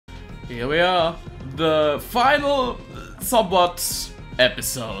Here we are, the final, somewhat,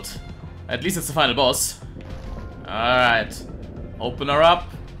 episode. At least it's the final boss. Alright, open her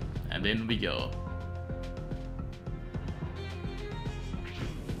up, and in we go.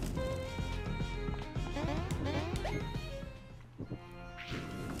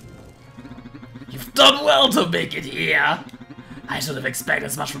 You've done well to make it here. I should have expected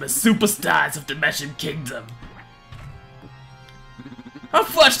as much from the superstars of the Mushroom Kingdom.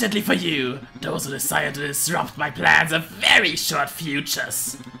 Unfortunately for you, those who desire to disrupt my plans have very short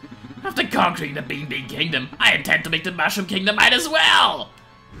futures. After conquering the Bean Kingdom, I intend to make the Mushroom Kingdom mine as well!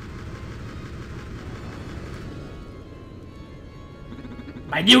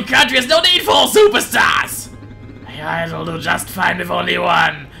 My new country has no need for superstars! I will do just fine with only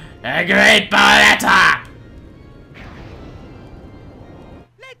one, a great Barletta!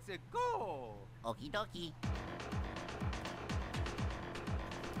 Let's go! Okie dokie.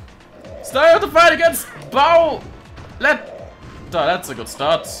 Start to fight against Bow! That's a good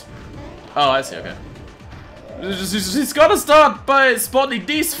start. Oh, I see, okay. She's gonna start by spawning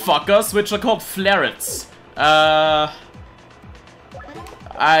these fuckers, which are called Flarets. I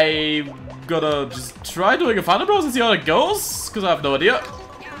gotta just try doing a Thunder Bros and see how it goes, because I have no idea.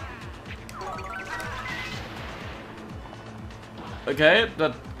 Okay,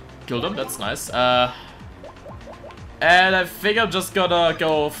 that killed him, that's nice. And I think I'm just gonna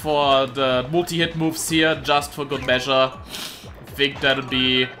go for the multi-hit moves here, just for good measure. I think that'll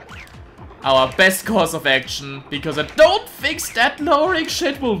be our best course of action, because I don't think stat lowering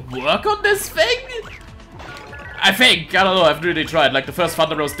shit will work on this thing. I think, I don't know, I've really tried, like the first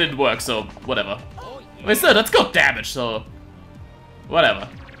Thunder Rose didn't work, so whatever. But still, that's good damage, so whatever.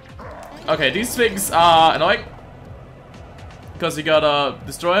 Okay, these things are annoying, because you gotta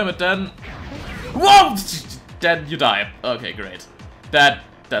destroy him and then... Whoa! Then you die. Okay, great. That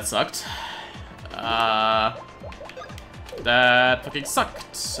sucked. That fucking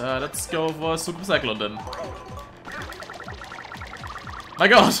sucked. Let's go for Super Cyclone then. My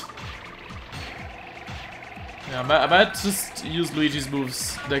god! Yeah, I might just use Luigi's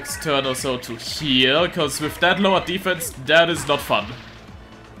moves next turn or so to heal, because with that lower defense, that is not fun.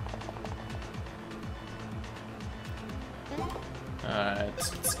 Alright,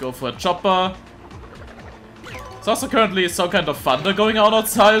 let's go for a chopper. There's also currently some kind of thunder going on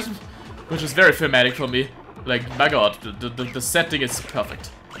outside, which is very thematic for me. Like, my god, the setting is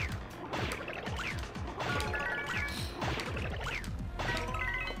perfect.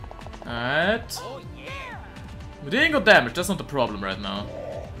 Alright. We're doing good damage, that's not the problem right now.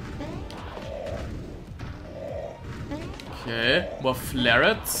 Okay, more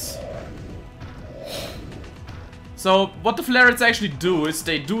Flarets. So, what the Flarets actually do is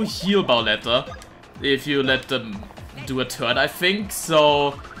they do heal Barletta. If you let them do a turn, I think.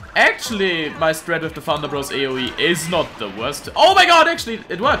 So, actually, my spread with the Thunder Bros AoE is not the worst. Oh my god, actually,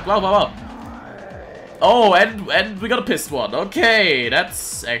 it worked. Wow, wow, wow. Oh, and we got a pissed one. Okay,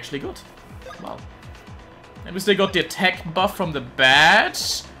 that's actually good. Wow. And we still got the attack buff from the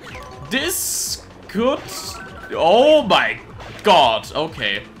badge. This could... Oh my god,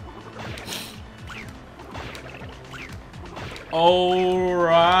 okay.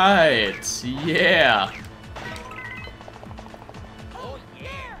 Alright, yeah.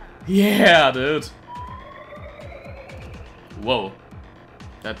 Yeah, dude. Whoa.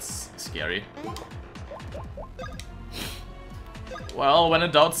 That's scary. Well, when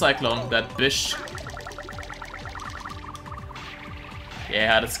in doubt, Cyclone, that bish.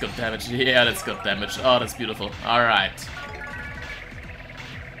 Yeah, that's good damage. Yeah, that's good damage. Oh, that's beautiful. Alright.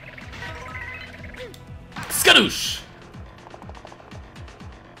 Skadoosh!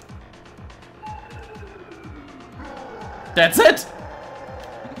 That's it?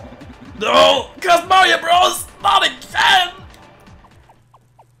 No! Cause Mario Bros! Not again!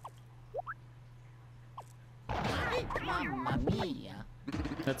 Mamma mia.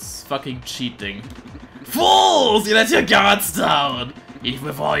 That's fucking cheating. Fools! You let your guards down! Even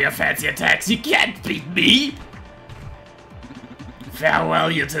with all your fancy attacks, you can't beat me! Farewell,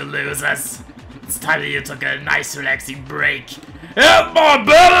 you two losers. It's time that you took a nice relaxing break. Have more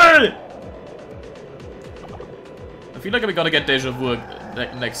battle! I feel like I'm gonna get deja vu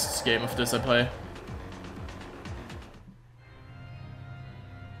next game of this I play.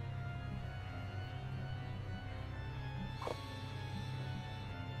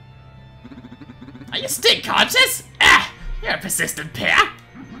 Are you still conscious? Ah! You're a persistent pair!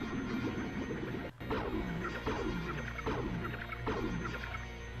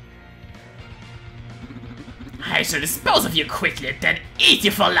 I shall dispose of you quickly and then eat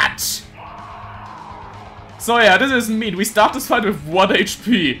you for lunch! So yeah, this isn't mean. We start this fight with 1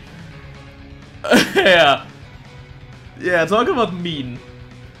 HP. Yeah. Yeah, talk about mean.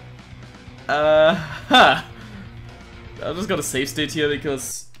 I'm just gonna save state here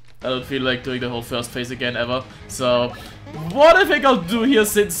because I don't feel like doing the whole first phase again ever. So, what I think I'll do here,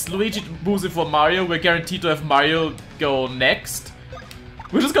 since Luigi moves in for Mario, we're guaranteed to have Mario go next.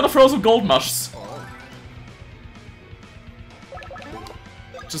 We're just gonna throw some gold mushes.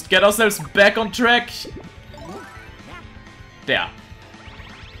 Just get ourselves back on track. There.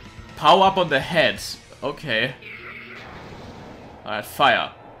 Power up on the head. Okay. Alright,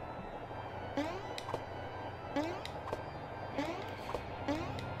 fire.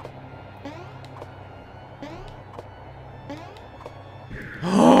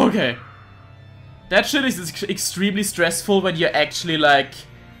 Okay. That shit is extremely stressful when you're actually like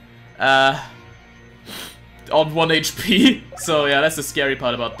on 1 HP. So yeah, that's the scary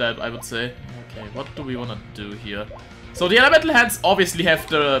part about that, I would say. Okay, what do we want to do here? So the elemental hands obviously have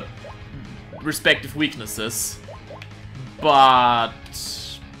the respective weaknesses, but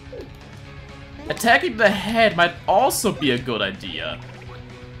attacking the head might also be a good idea,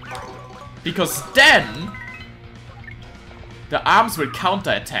 because then the arms will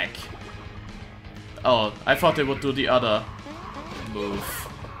counter-attack. Oh, I thought they would do the other move.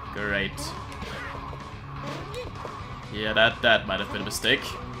 Great. Yeah, that might have been a mistake.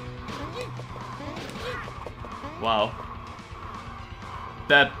 Wow.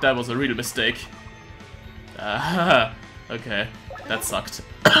 That was a real mistake. Okay, that sucked.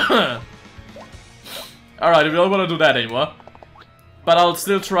 Alright, we don't want to do that anymore. But I'll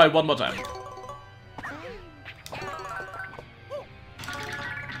still try one more time.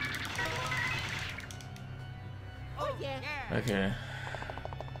 Okay.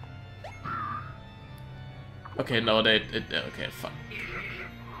 Okay, no, okay, fine.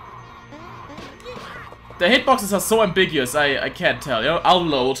 The hitboxes are so ambiguous, I can't tell. You know, I'll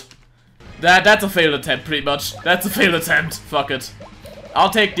load. That's a failed attempt, pretty much. That's a failed attempt. Fuck it. I'll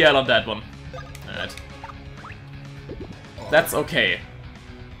take the L on that one. Alright. That's okay.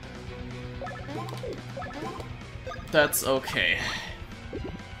 That's okay.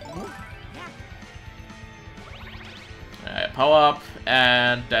 Alright, power up,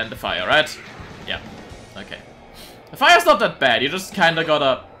 and then the fire, right? Yeah. Okay. The fire's not that bad, you just kinda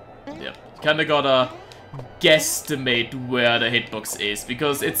gotta... yeah, kinda gotta guesstimate where the hitbox is,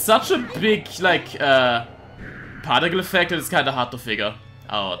 because it's such a big, like, particle effect that it's kinda hard to figure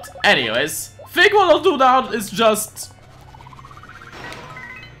out. Anyways, I think what I'll do now is just...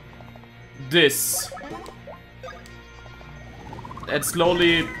 this. And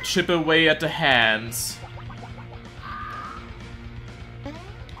slowly chip away at the hands.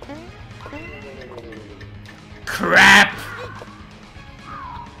 Crap!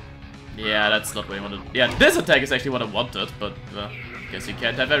 Yeah, that's not what I wanted. Yeah, this attack is actually what I wanted, but guess you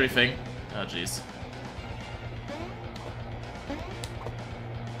can't have everything. Oh, jeez.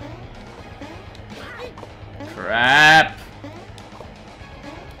 Crap!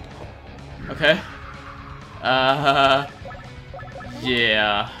 Okay.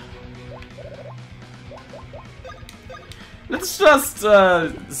 Yeah. Let's just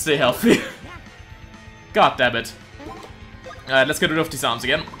stay healthy. God damn it. Alright, let's get rid of these arms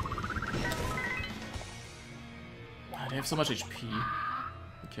again. They have so much HP.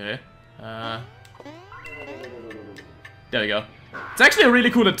 Okay. There we go. It's actually a really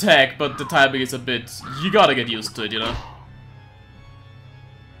cool attack, but the timing is a bit... you gotta get used to it, you know?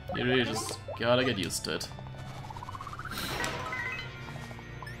 You really just gotta get used to it.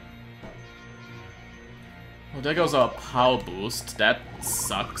 Well, there goes our power boost. That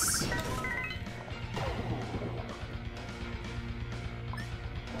sucks.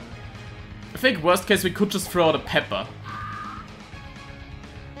 I think worst case we could just throw out a pepper.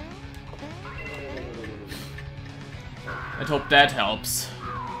 And hope that helps.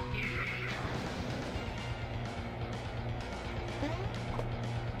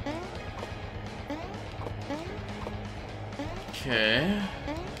 Okay.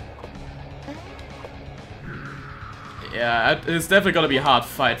 Yeah, it's definitely gonna be a hard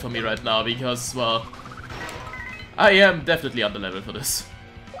fight for me right now because, well, I am definitely under level for this.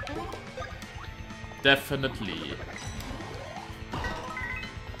 Definitely.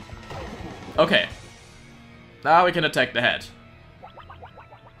 Okay. Now we can attack the head.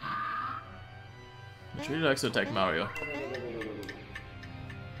 Which really likes to attack Mario.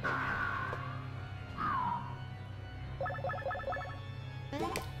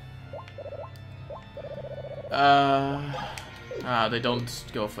 They don't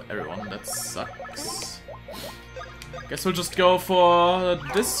go for everyone. That sucks. Guess we'll just go for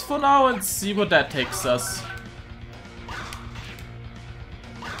this for now and see what that takes us.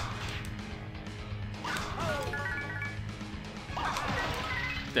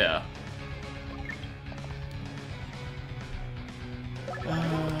 There.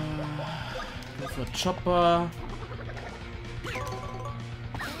 Go for chopper.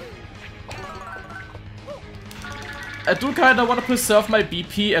 I do kinda wanna preserve my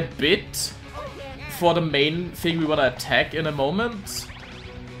BP a bit for the main thing we wanna attack in a moment.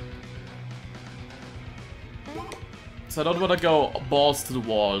 So I don't wanna go balls to the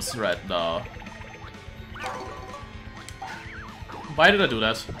walls right now. Why did I do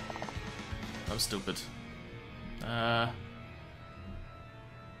that? I'm stupid. Yeah.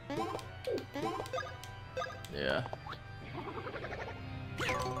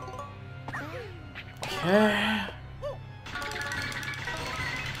 Okay.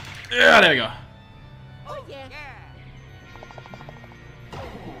 Yeah, there we go.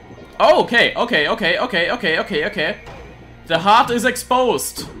 Oh, okay. The heart is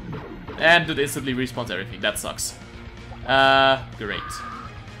exposed. And it instantly respawns everything. That sucks. Great.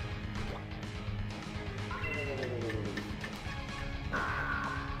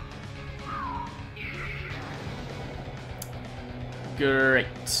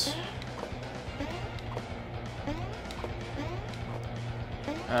 Great.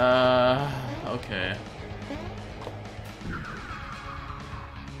 Okay.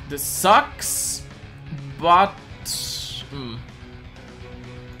 This sucks, but...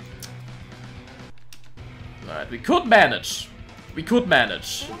 Alright, we could manage. We could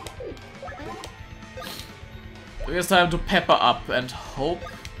manage. It's time to pepper up and hope.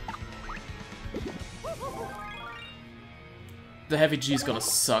 The heavy G is gonna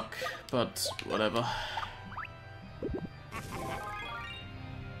suck, but whatever.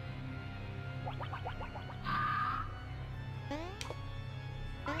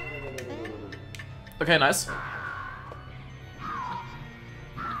 Okay, nice.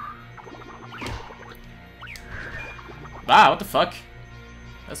 Wow, what the fuck?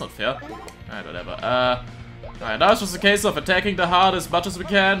 That's not fair. Alright, whatever. Alright, now it's just a case of attacking the heart as much as we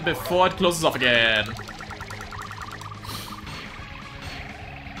can before it closes off again.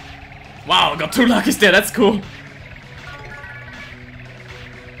 Wow, got 2 luckies there, that's cool.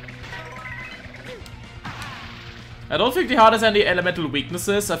 I don't think the heart has any elemental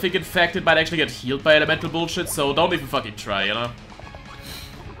weaknesses. I think in fact it might actually get healed by elemental bullshit, so don't even fucking try, you know?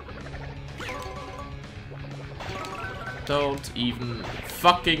 Don't even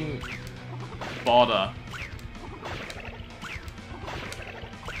fucking bother.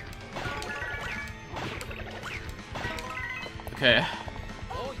 Okay.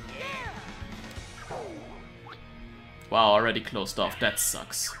 Wow, already closed off. That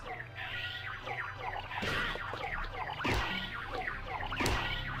sucks.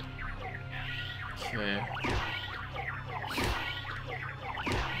 Okay.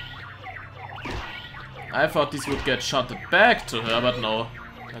 I thought these would get shunted back to her, but no.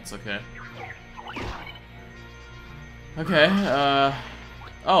 That's okay. Okay,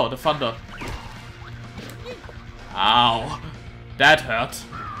 oh, the thunder. Ow. That hurt.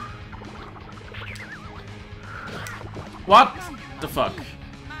 What the fuck?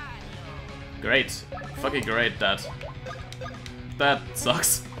 Great. Fucking great, that. That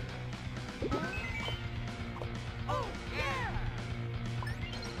sucks.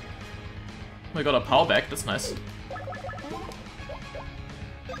 We got a power back, that's nice.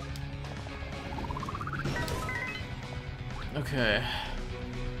 Okay.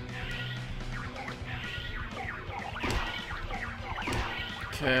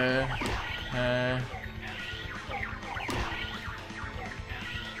 Okay. Okay.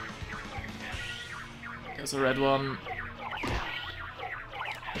 There's a red one.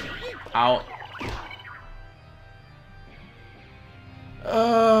 Ow.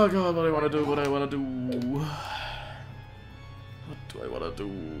 Oh god, what do I wanna do? What do I wanna do? What do I wanna do?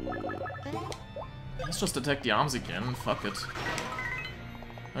 Let's just attack the arms again, fuck it.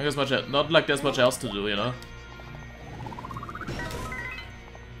 I guess not like there's much else to do, you know?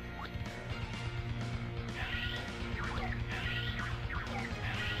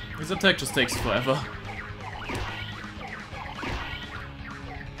 This attack just takes forever.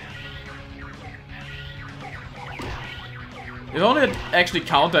 If only it actually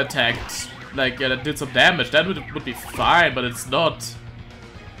counter-attacked, like, yeah, that did some damage, that would be fine, but it's not.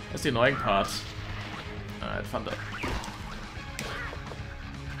 That's the annoying part. Alright, thunder.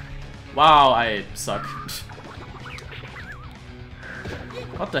 Wow, I suck.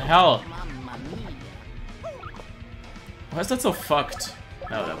 What the hell? Why is that so fucked?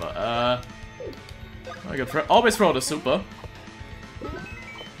 No, whatever. I could always throw the super.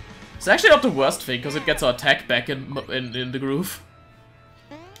 It's actually not the worst thing, because it gets our attack back in the groove.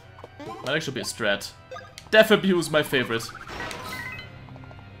 Might actually be a strat. Death Abuse, my favorite.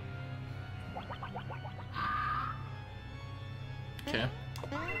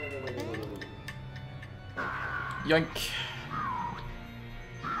 Yoink.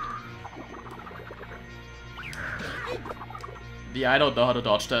 Yeah, I don't know how to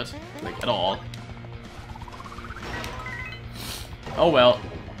dodge that. Like, at all. Oh well.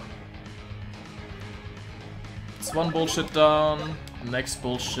 It's one bullshit down. Next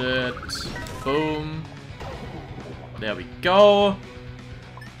bullshit. Boom. There we go.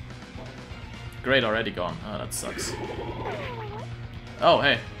 Great, already gone. Oh, that sucks. Oh,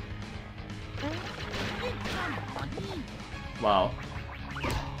 hey. Wow.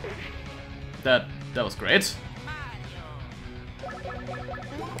 That was great.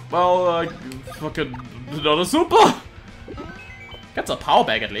 Well, fucking another super! Gets a power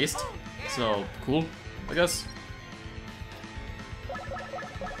bag at least. So, cool, I guess.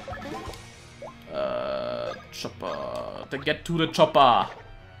 Chopper. Then get to the chopper.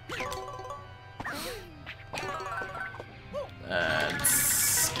 And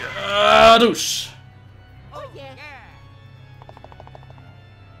skadoosh.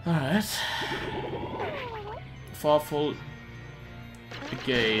 Alright. Farful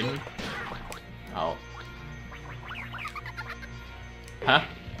again. Ow. Huh?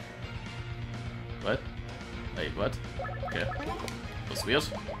 What? Wait, what? Okay. That's weird.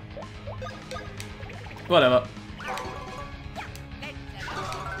 Whatever.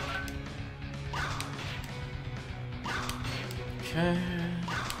 Okay.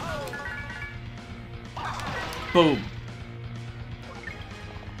 Boom.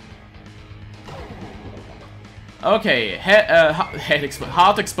 Okay,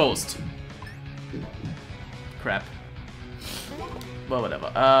 heart exposed. Crap. Well,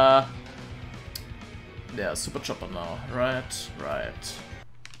 whatever. Yeah, super chopper now. Right.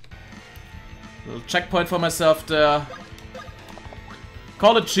 Little checkpoint for myself there.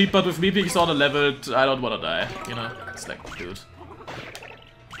 Call it cheap, but with me being sort of leveled, I don't wanna die. You know, it's like, dude.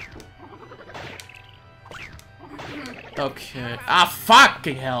 Okay. Ah,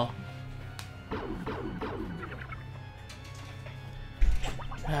 fucking hell.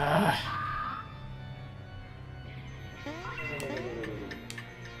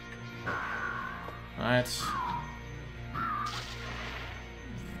 Alright.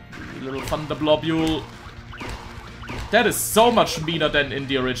 Little thunder blobule. That is so much meaner than in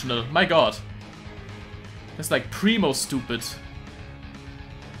the original. My god. That's like primo stupid.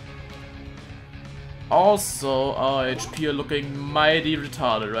 Also, our HP are looking mighty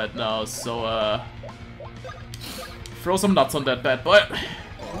retarded right now, so throw some nuts on that bad boy.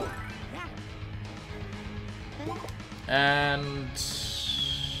 And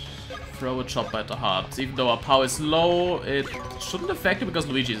throw a chopper at the heart. Even though our power is low, it shouldn't affect it because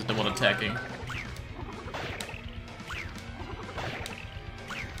Luigi is the one attacking.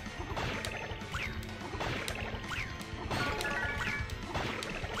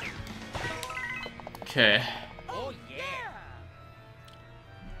 Okay. Oh yeah.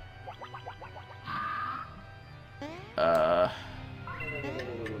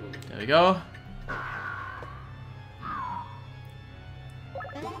 There we go.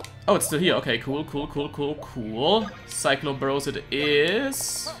 Oh, it's still here. Okay, cool. Cyclone Burrows it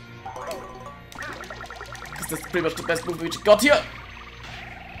is. That's pretty much the best move we got here.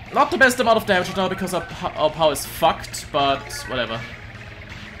 Not the best amount of damage now because our power is fucked, but whatever.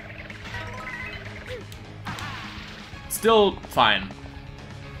 Still fine.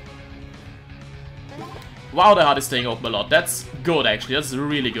 Wow, the heart is staying open a lot. That's good, actually. That's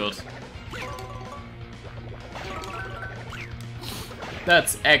really good.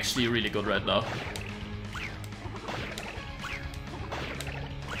 That's actually really good right now.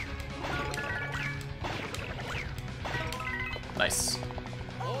 Nice.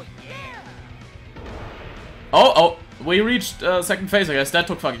 Oh, we reached second phase, I guess. That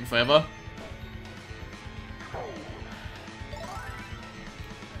took fucking forever.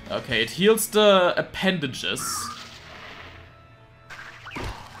 Okay, it heals the appendages.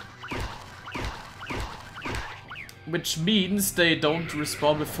 Which means they don't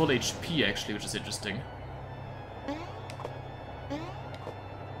respawn with full HP, actually, which is interesting.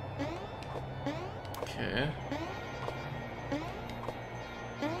 Okay.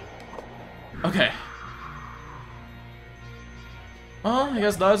 Okay. Well, I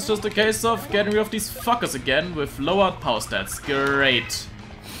guess now it's just a case of getting rid of these fuckers again with lowered power stats. Great.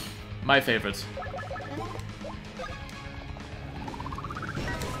 My favorite.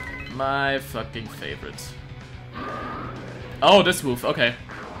 My fucking favorite. Oh, this move, okay.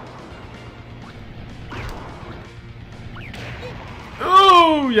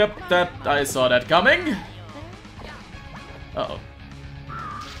 Oh, yep, that I saw that coming. Uh-oh.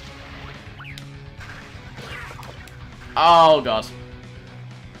 Oh god.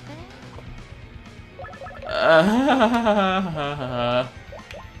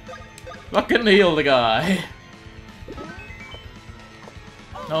 Fucking heal the guy.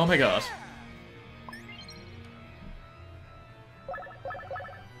 Oh my god.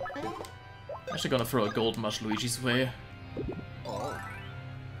 Actually gonna throw a gold mush Luigi's way.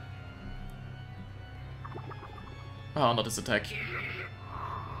 Oh, not his attack.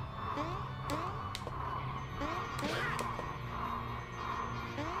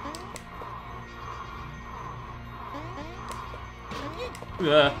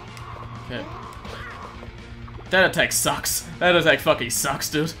 Okay. That attack sucks. That attack fucking sucks,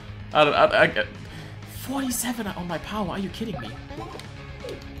 dude. I get 47 on my power. Are you kidding me?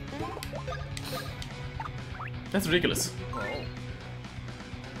 That's ridiculous.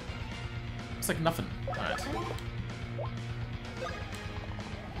 It's like nothing. Alright.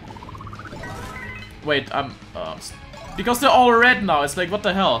 Wait, because they're all red now. It's like, what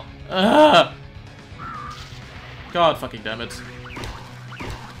the hell? Ugh. God fucking damn it.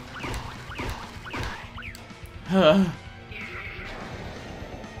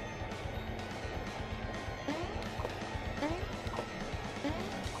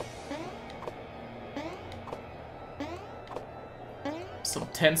 Some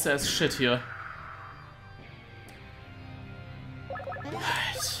tense ass shit here.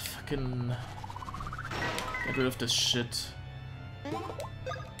 Fucking get rid of this shit.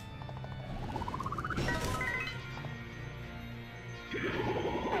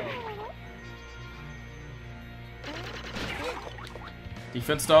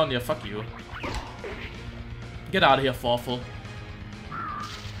 Defense down? Yeah, fuck you. Get out of here, Fawful.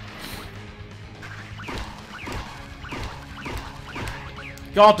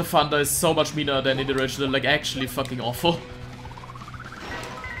 God, the Thunder is so much meaner than in the original, like actually fucking awful.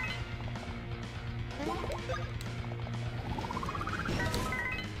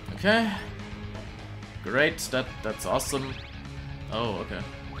 Okay. Great, that's awesome. Oh, okay.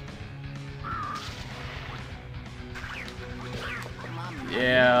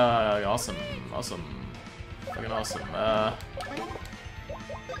 Yeah, awesome, awesome, fucking awesome.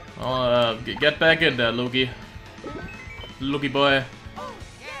 Get back in there, Luigi. Luigi boy.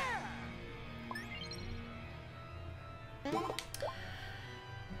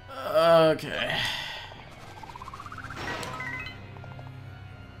 Okay.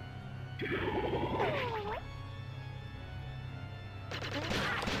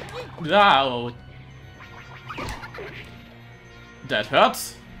 Ow. That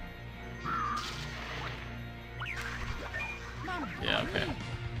hurts. Yeah, okay.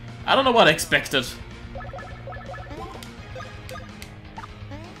 I don't know what I expected.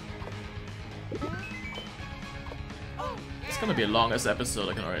 It's gonna be a longest episode,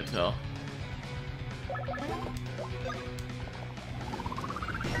 I can already tell.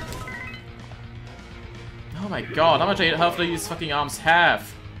 Oh my god, how much health do these fucking arms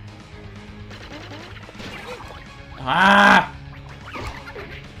have? Ah!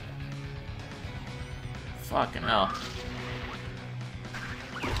 Fucking hell.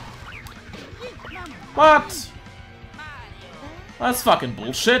 What? That's fucking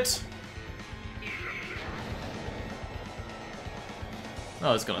bullshit.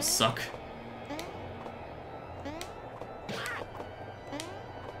 Oh, it's gonna suck.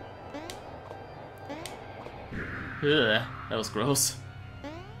 Ugh, that was gross.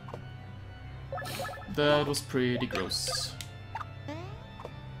 That was pretty gross.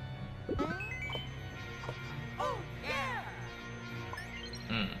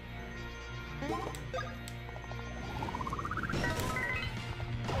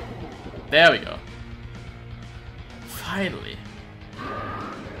 There we go. Finally.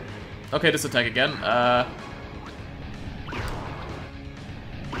 Okay, this attack again.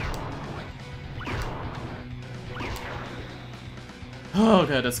 Oh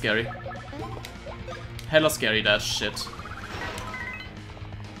god, that's scary. Hella scary, that shit.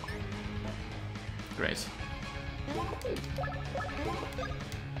 Great.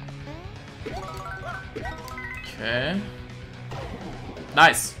 Okay.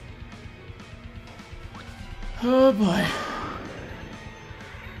 Nice. Oh boy.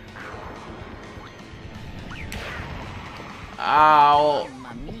 Ow.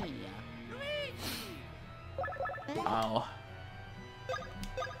 Ow.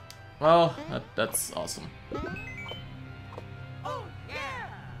 Well, that's awesome.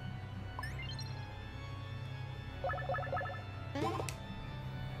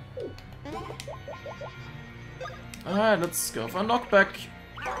 Alright, let's go for a knockback.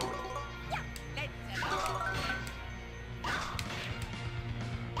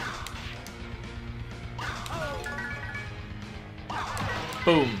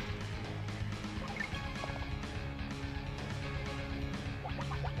 Boom.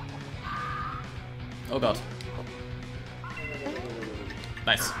 Oh god.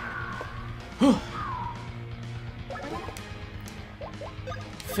 Nice.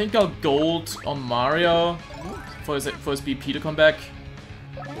 Think I'll gold on Mario for his BP to come back.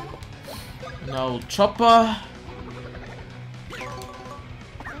 Now Chopper.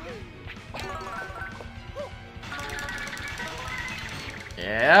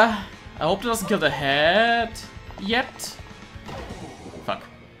 Yeah. I hope it doesn't kill the head yet. Fuck.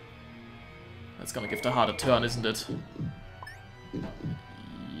 That's gonna give the heart a turn, isn't it?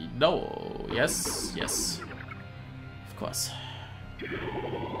 No. Yes. Yes. Of course.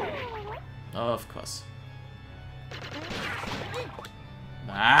 Of course.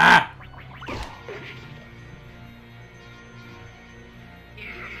 Ah!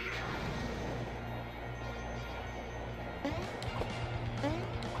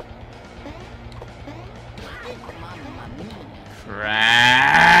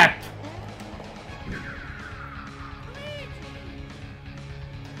 Crap!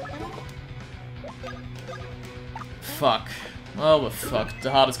 Fuck. Oh, we're fucked.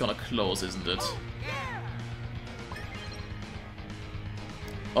 The heart is gonna close, isn't it?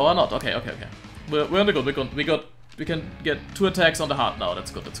 Oh, or not. Okay, okay, okay. We're in the good. We can get 2 attacks on the heart now.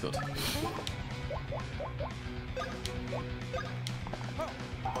 That's good. That's good.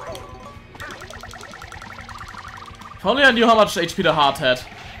 If only I knew how much HP the heart had,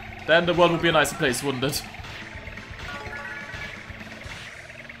 then the world would be a nicer place, wouldn't it?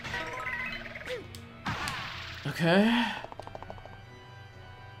 Okay.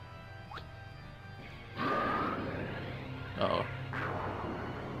 Uh-oh.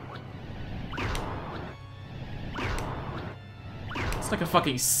 It's like a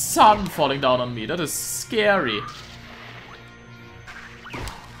fucking sun falling down on me. That is scary.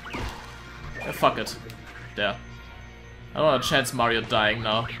 Yeah, fuck it. There. I don't want to chance Mario dying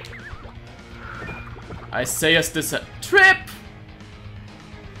now. I say as this a trip!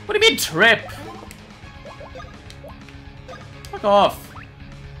 What do you mean trip? Fuck off.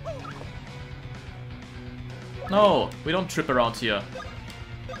 No, we don't trip around here.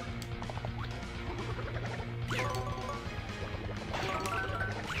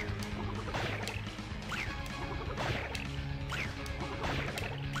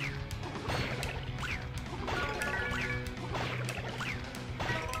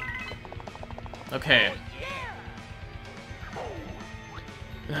 Okay.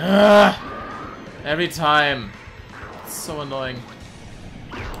 Ugh. Every time. It's so annoying.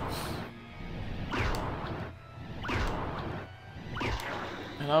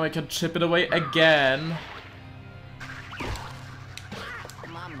 And now we can chip it away again.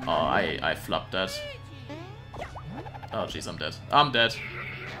 Oh, I flopped that. Oh jeez, I'm dead. I'm dead.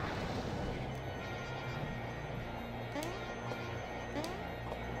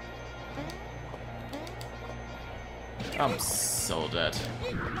 I'm so dead.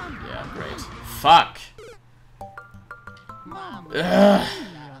 Yeah, great. Fuck! Ugh.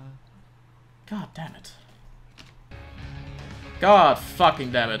 God damn it. God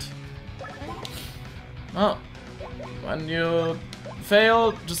fucking damn it. Well, when you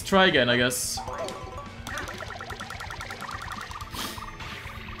fail, just try again, I guess.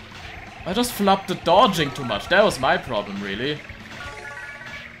 I just flopped the dodging too much. That was my problem, really.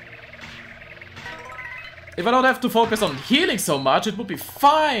 If I don't have to focus on healing so much, it would be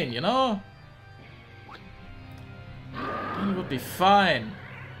fine, you know? Then it would be fine.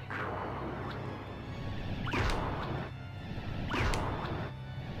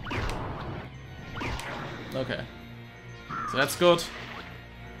 Okay. So that's good.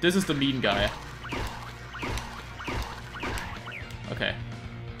 This is the mean guy. Okay.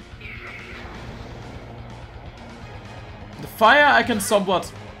 The fire I can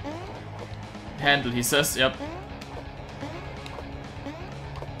somewhat handle, he says, yep.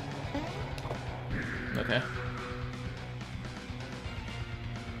 Okay.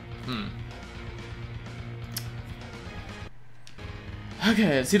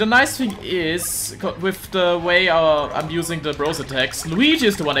 Okay, see, the nice thing is, with the way I'm using the bros attacks, Luigi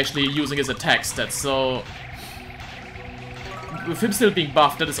is the one actually using his attack stats, so with him still being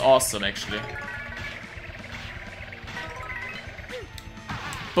buffed, that is awesome, actually.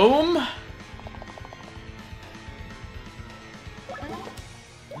 Boom!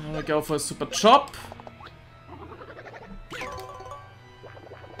 Now we go for a super chop.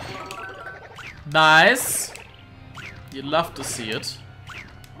 Nice! You'd love to see it.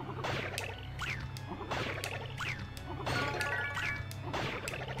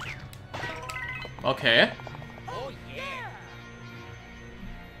 Okay.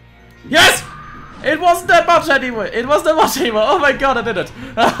 Yes! It wasn't that much anyway. It wasn't that much anymore. Oh my god, I did it.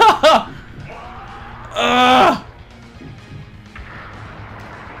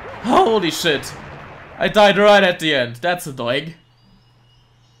 Holy shit. I died right at the end. That's annoying.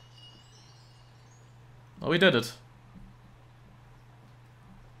 Oh, we did it.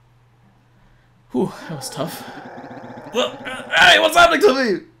 Whew, that was tough. Hey, what's happening to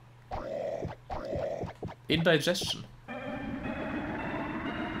me? Indigestion.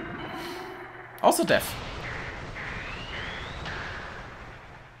 Also death.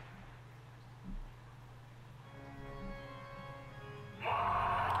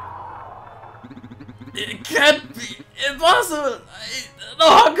 It can't be impossible.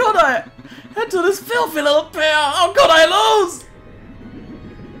 How could I? Into this filthy little pair. How could I lose?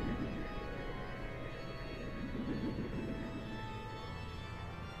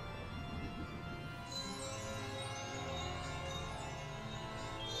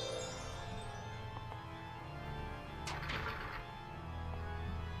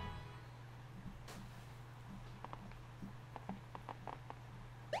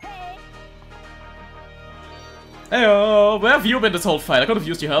 Heyo, where have you been this whole fight? I could have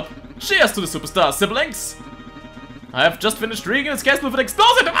used your help. Cheers to the superstar, siblings! I have just finished rigging its case with an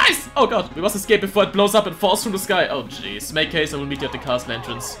explosive device! Oh god, we must escape before it blows up and falls from the sky. Oh jeez, make haste, I will meet you at the castle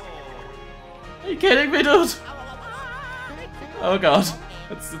entrance. Are you kidding me, dude? Oh god,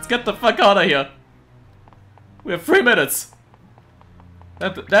 let's get the fuck out of here. We have 3 minutes.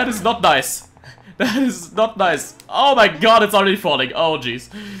 That is not nice. That is not nice. Oh my god, it's already falling. Oh jeez.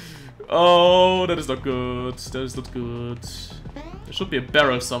 Oh, that is not good. That is not good. There should be a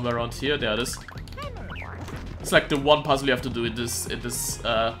barrel somewhere around here. There it is. It's like the one puzzle you have to do in this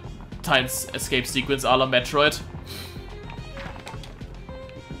time escape sequence a la Metroid.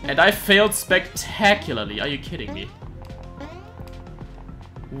 And I failed spectacularly. Are you kidding me?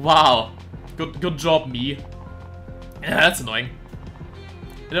 Wow. Good job, me. Yeah, that's annoying.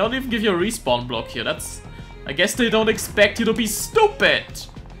 They don't even give you a respawn block here. That's... I guess they don't expect you to be stupid.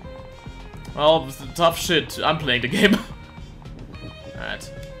 Well, tough shit. I'm playing the game. Alright.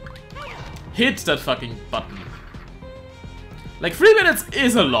 Hit that fucking button. Like, 3 minutes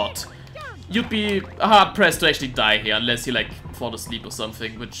is a lot. You'd be hard pressed to actually die here unless you, like, fall asleep or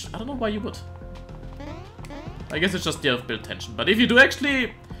something, which I don't know why you would. I guess it's just the build tension. But if you do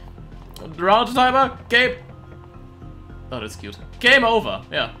actually round the timer, game. Oh, that's cute. Game over.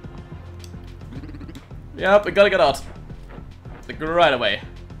 Yeah. Yep, we gotta get out. Like, right away.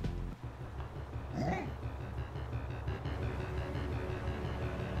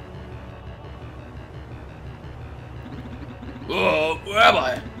 Oh, where am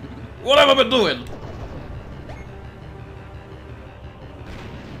I? What have I been doing?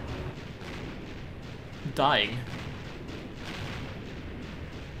 Dying.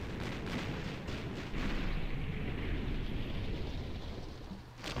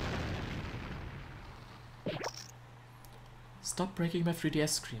 Stop breaking my 3DS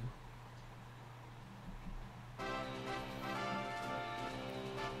screen.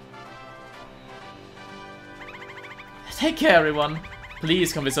 Take care, everyone.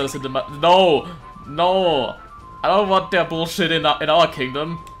 Please come visit us in the No! No! I don't want their bullshit in our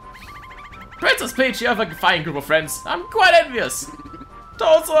kingdom. Princess Peach, you have a fine group of friends. I'm quite envious.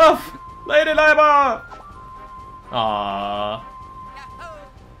 Toes off! Lady Leiber! Aww.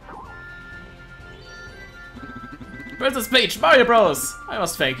 Princess Peach, Mario Bros! I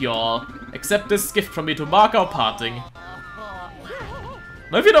must thank you all. Accept this gift from me to mark our parting.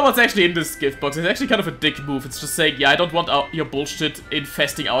 Now, if you know what's actually in this gift box, it's actually kind of a dick move. It's just saying, yeah, I don't want your bullshit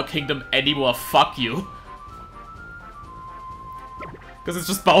infesting our kingdom anymore. Fuck you. Because it's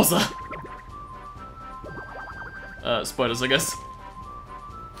just Bowser. Spoilers, I guess.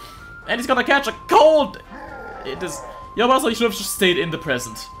 And he's gonna catch a cold! It is... Yo, Bowser, you should have just stayed in the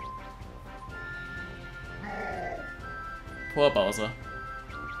present. Poor Bowser.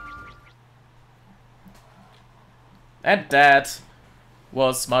 And that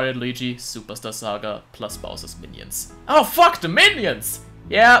was Mario & Luigi Superstar Saga plus Bowser's minions. Oh fuck, the minions!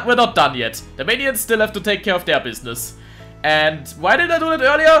 Yeah, we're not done yet. The minions still have to take care of their business. And why did I do that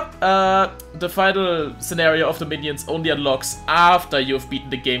earlier? The final scenario of the minions only unlocks after you've beaten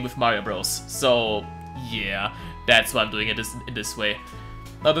the game with Mario Bros. So, yeah, that's why I'm doing it in this way.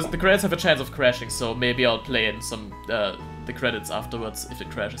 Now, the credits have a chance of crashing, so maybe I'll play in some the credits afterwards if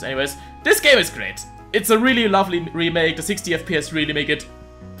it crashes. Anyways, this game is great. It's a really lovely remake. The 60 FPS really make it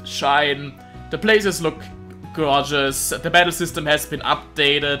shine. The places look gorgeous. The battle system has been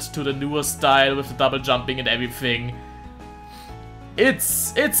updated to the newer style with the double jumping and everything.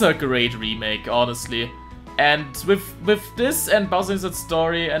 It's a great remake, honestly. And with this and Bowser's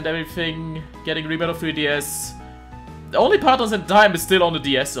Story and everything getting remade of 3DS, The only Partners in Time is still on the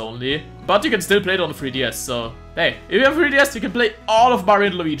DS only, but you can still play it on the 3DS, so hey, if you have 3DS, you can play all of Mario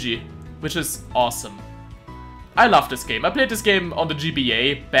and Luigi, which is awesome. I love this game. I played this game on the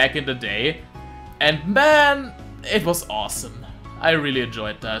GBA back in the day, and man, it was awesome. I really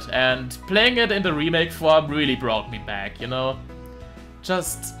enjoyed that, and playing it in the remake form really brought me back, you know?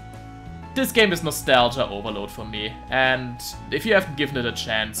 Just... this game is nostalgia overload for me, and if you haven't given it a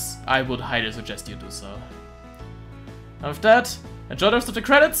chance, I would highly suggest you do so. And with that, enjoy the rest of the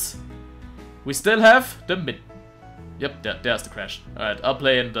credits. We still have the Yep, there's the crash. Alright, I'll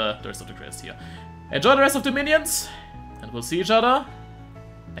play in the rest of the credits here. Enjoy the rest of the minions, and we'll see each other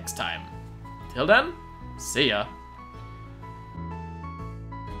next time. Till then, see ya.